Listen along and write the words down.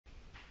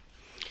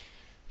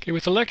Okay,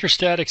 with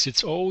electrostatics,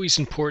 it's always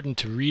important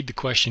to read the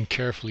question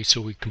carefully so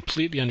we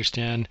completely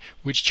understand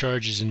which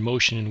charge is in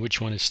motion and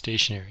which one is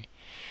stationary.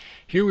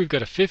 Here we've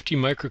got a 50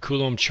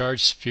 microcoulomb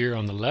charged sphere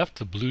on the left,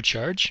 the blue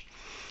charge.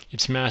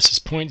 Its mass is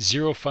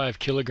 0.05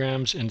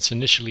 kilograms and it's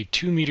initially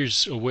 2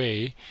 meters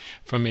away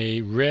from a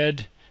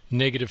red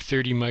negative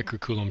 30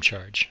 microcoulomb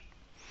charge.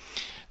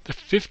 The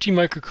 50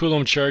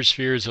 microcoulomb charge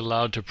sphere is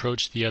allowed to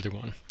approach the other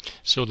one.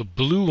 So the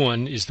blue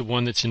one is the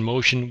one that's in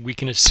motion. We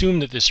can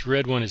assume that this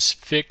red one is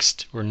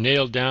fixed or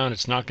nailed down.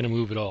 It's not going to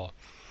move at all.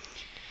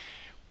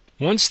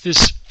 Once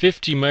this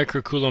 50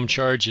 microcoulomb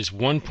charge is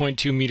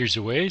 1.2 meters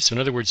away, so in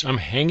other words, I'm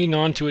hanging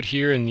on to it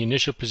here in the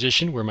initial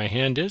position where my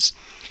hand is,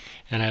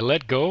 and I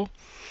let go,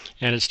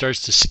 and it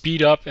starts to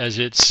speed up as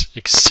it's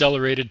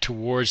accelerated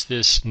towards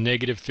this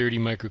negative 30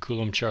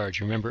 microcoulomb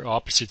charge. Remember,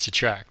 opposites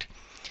attract.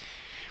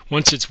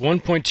 Once it's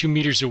 1.2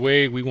 meters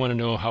away, we want to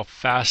know how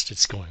fast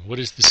it's going. What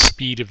is the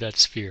speed of that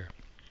sphere?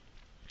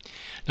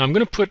 Now I'm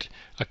going to put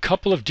a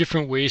couple of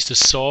different ways to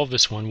solve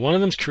this one. One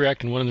of them's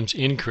correct and one of them's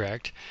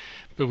incorrect.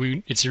 But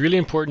it's really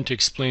important to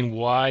explain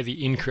why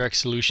the incorrect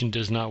solution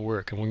does not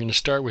work. And we're going to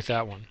start with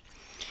that one.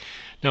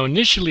 Now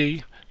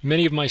initially,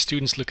 many of my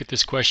students look at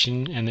this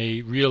question and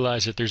they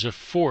realize that there's a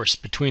force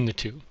between the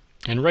two.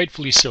 And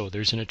rightfully so.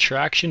 There's an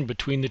attraction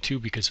between the two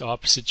because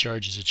opposite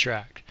charges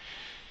attract.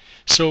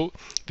 So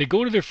they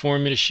go to their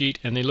formula sheet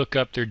and they look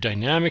up their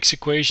dynamics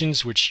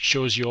equations, which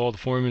shows you all the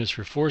formulas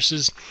for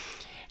forces,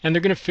 and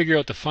they're going to figure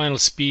out the final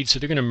speed, so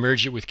they're going to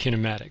merge it with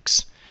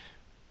kinematics.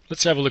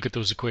 Let's have a look at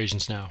those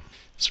equations now.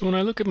 So when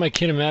I look at my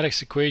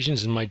kinematics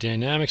equations and my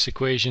dynamics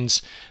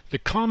equations, the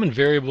common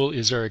variable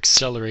is our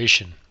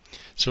acceleration.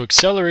 So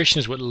acceleration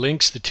is what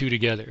links the two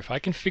together. If I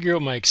can figure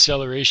out my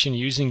acceleration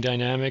using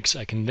dynamics,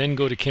 I can then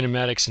go to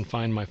kinematics and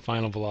find my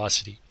final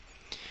velocity.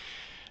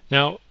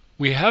 Now,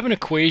 we have an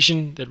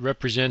equation that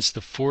represents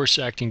the force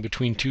acting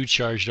between two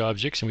charged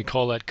objects, and we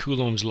call that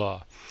Coulomb's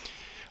law.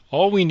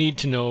 All we need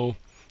to know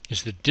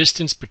is the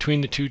distance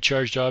between the two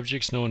charged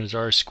objects, known as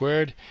r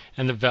squared,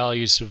 and the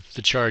values of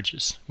the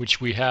charges,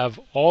 which we have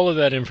all of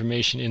that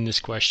information in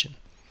this question.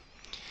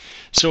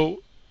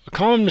 So a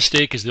common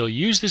mistake is they'll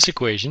use this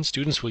equation,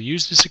 students will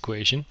use this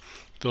equation,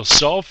 they'll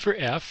solve for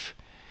F,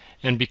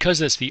 and because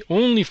that's the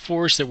only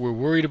force that we're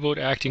worried about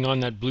acting on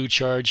that blue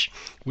charge,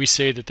 we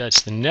say that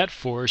that's the net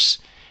force,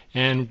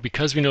 and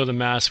because we know the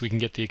mass, we can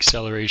get the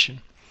acceleration.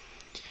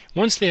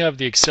 Once they have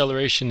the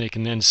acceleration, they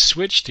can then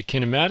switch to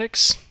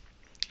kinematics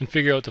and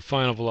figure out the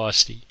final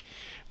velocity.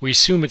 We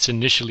assume it's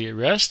initially at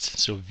rest,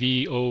 so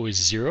VO is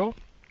 0.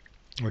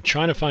 We're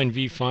trying to find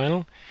V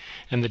final,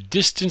 and the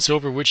distance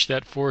over which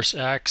that force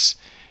acts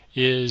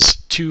is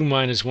 2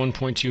 minus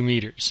 1.2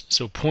 meters,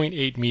 so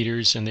 0.8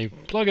 meters, and they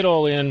plug it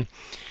all in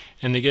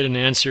and they get an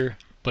answer,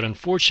 but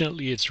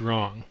unfortunately it's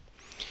wrong.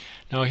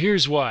 Now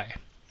here's why.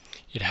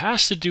 It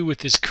has to do with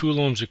this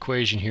Coulomb's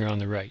equation here on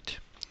the right.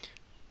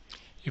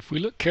 If we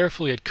look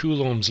carefully at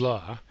Coulomb's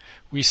law,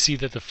 we see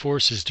that the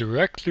force is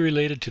directly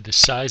related to the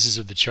sizes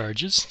of the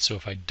charges. So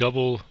if I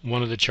double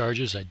one of the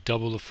charges, I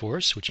double the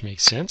force, which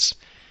makes sense.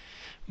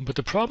 But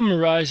the problem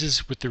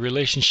arises with the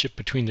relationship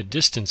between the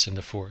distance and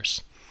the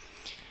force.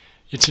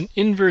 It's an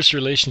inverse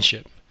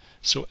relationship.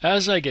 So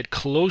as I get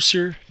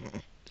closer,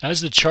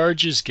 as the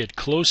charges get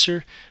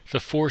closer,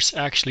 the force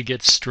actually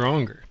gets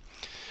stronger.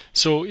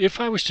 So if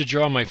I was to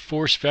draw my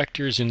force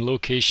vectors in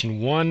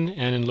location 1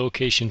 and in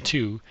location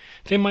 2,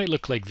 they might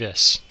look like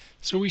this.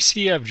 So we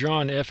see I've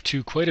drawn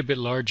F2 quite a bit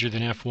larger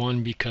than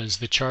F1 because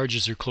the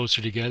charges are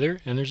closer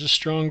together and there's a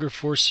stronger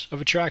force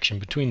of attraction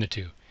between the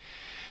two.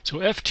 So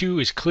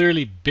F2 is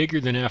clearly bigger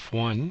than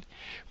F1,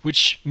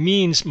 which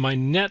means my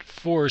net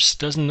force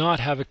does not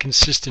have a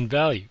consistent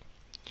value.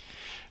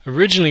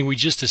 Originally we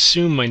just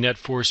assumed my net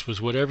force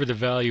was whatever the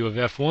value of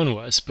F1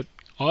 was, but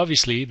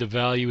obviously the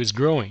value is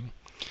growing.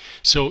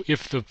 So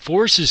if the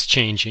force is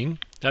changing,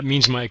 that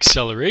means my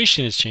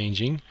acceleration is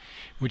changing,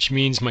 which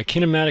means my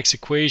kinematics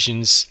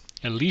equations,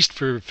 at least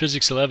for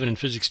Physics 11 and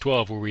Physics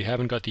 12, where we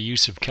haven't got the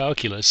use of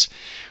calculus,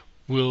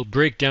 will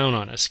break down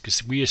on us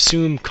because we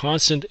assume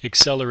constant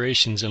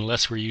accelerations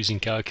unless we're using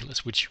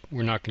calculus, which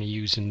we're not going to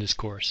use in this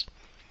course.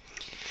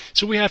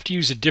 So we have to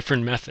use a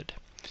different method.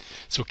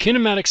 So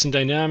kinematics and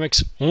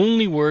dynamics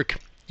only work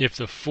if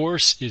the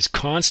force is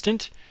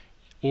constant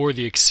or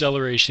the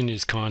acceleration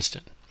is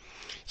constant.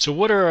 So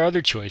what are our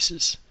other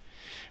choices?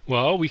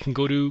 Well, we can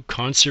go to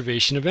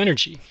conservation of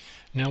energy.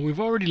 Now we've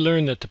already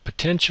learned that the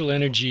potential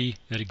energy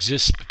that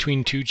exists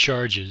between two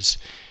charges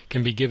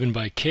can be given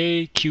by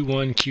K,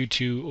 Q1,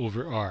 Q2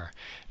 over R.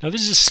 Now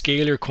this is a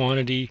scalar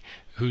quantity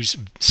whose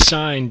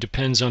sign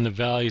depends on the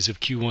values of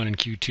Q1 and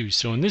Q2.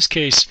 So in this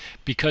case,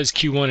 because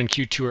Q1 and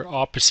Q2 are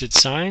opposite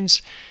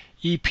signs,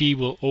 EP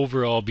will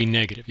overall be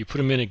negative. You put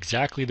them in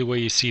exactly the way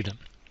you see them.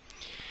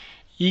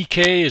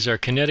 EK is our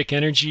kinetic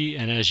energy,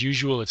 and as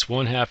usual it's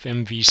 1/2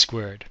 mv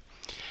squared.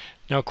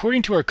 Now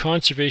according to our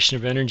conservation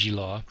of energy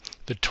law,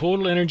 the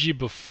total energy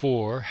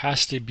before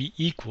has to be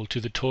equal to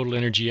the total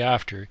energy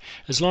after,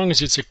 as long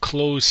as it's a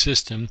closed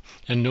system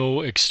and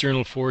no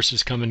external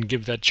forces come and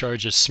give that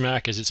charge a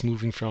smack as it's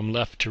moving from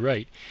left to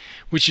right,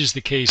 which is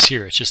the case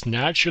here. It's just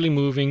naturally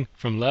moving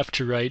from left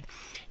to right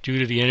due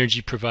to the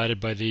energy provided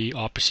by the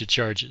opposite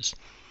charges.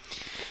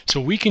 So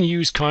we can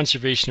use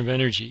conservation of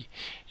energy,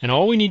 and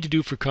all we need to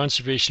do for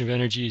conservation of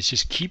energy is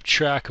just keep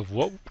track of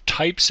what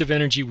types of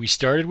energy we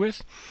started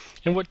with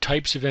and what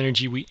types of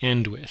energy we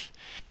end with.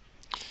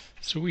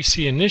 So we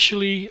see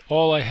initially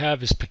all I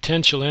have is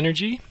potential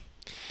energy.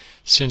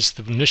 Since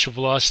the initial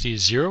velocity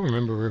is 0,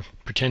 remember we're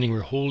pretending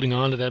we're holding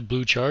on to that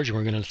blue charge and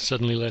we're going to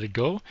suddenly let it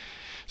go.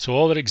 So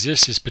all that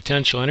exists is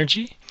potential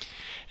energy.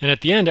 And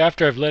at the end,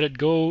 after I've let it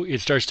go, it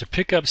starts to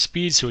pick up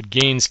speed, so it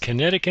gains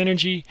kinetic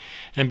energy.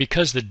 And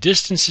because the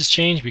distance has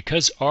changed,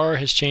 because r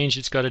has changed,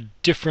 it's got a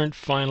different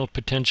final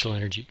potential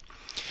energy.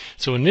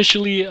 So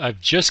initially I've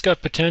just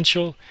got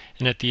potential,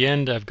 and at the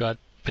end I've got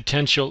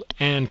potential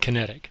and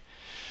kinetic.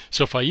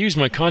 So if I use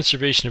my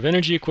conservation of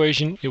energy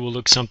equation, it will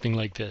look something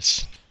like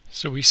this.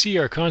 So we see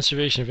our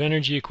conservation of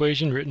energy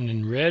equation written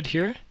in red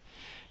here,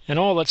 and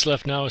all that's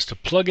left now is to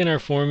plug in our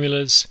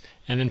formulas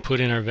and then put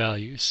in our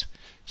values.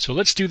 So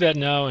let's do that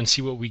now and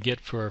see what we get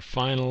for our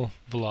final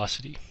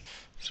velocity.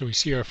 So we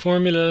see our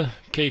formula,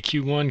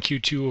 kq1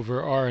 q2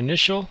 over r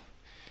initial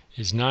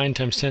is 9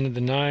 times 10 to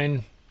the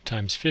 9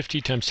 times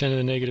 50 times 10 to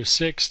the negative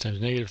 6 times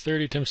negative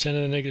 30 times 10 to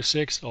the negative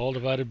 6, all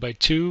divided by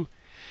 2,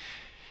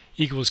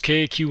 equals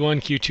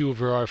kq1 q2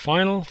 over r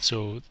final.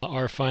 So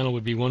r final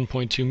would be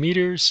 1.2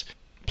 meters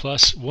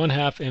plus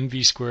 1/2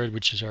 mv squared,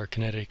 which is our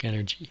kinetic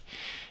energy.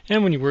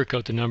 And when you work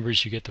out the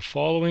numbers, you get the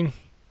following,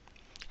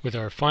 with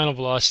our final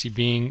velocity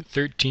being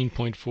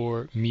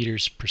 13.4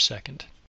 meters per second.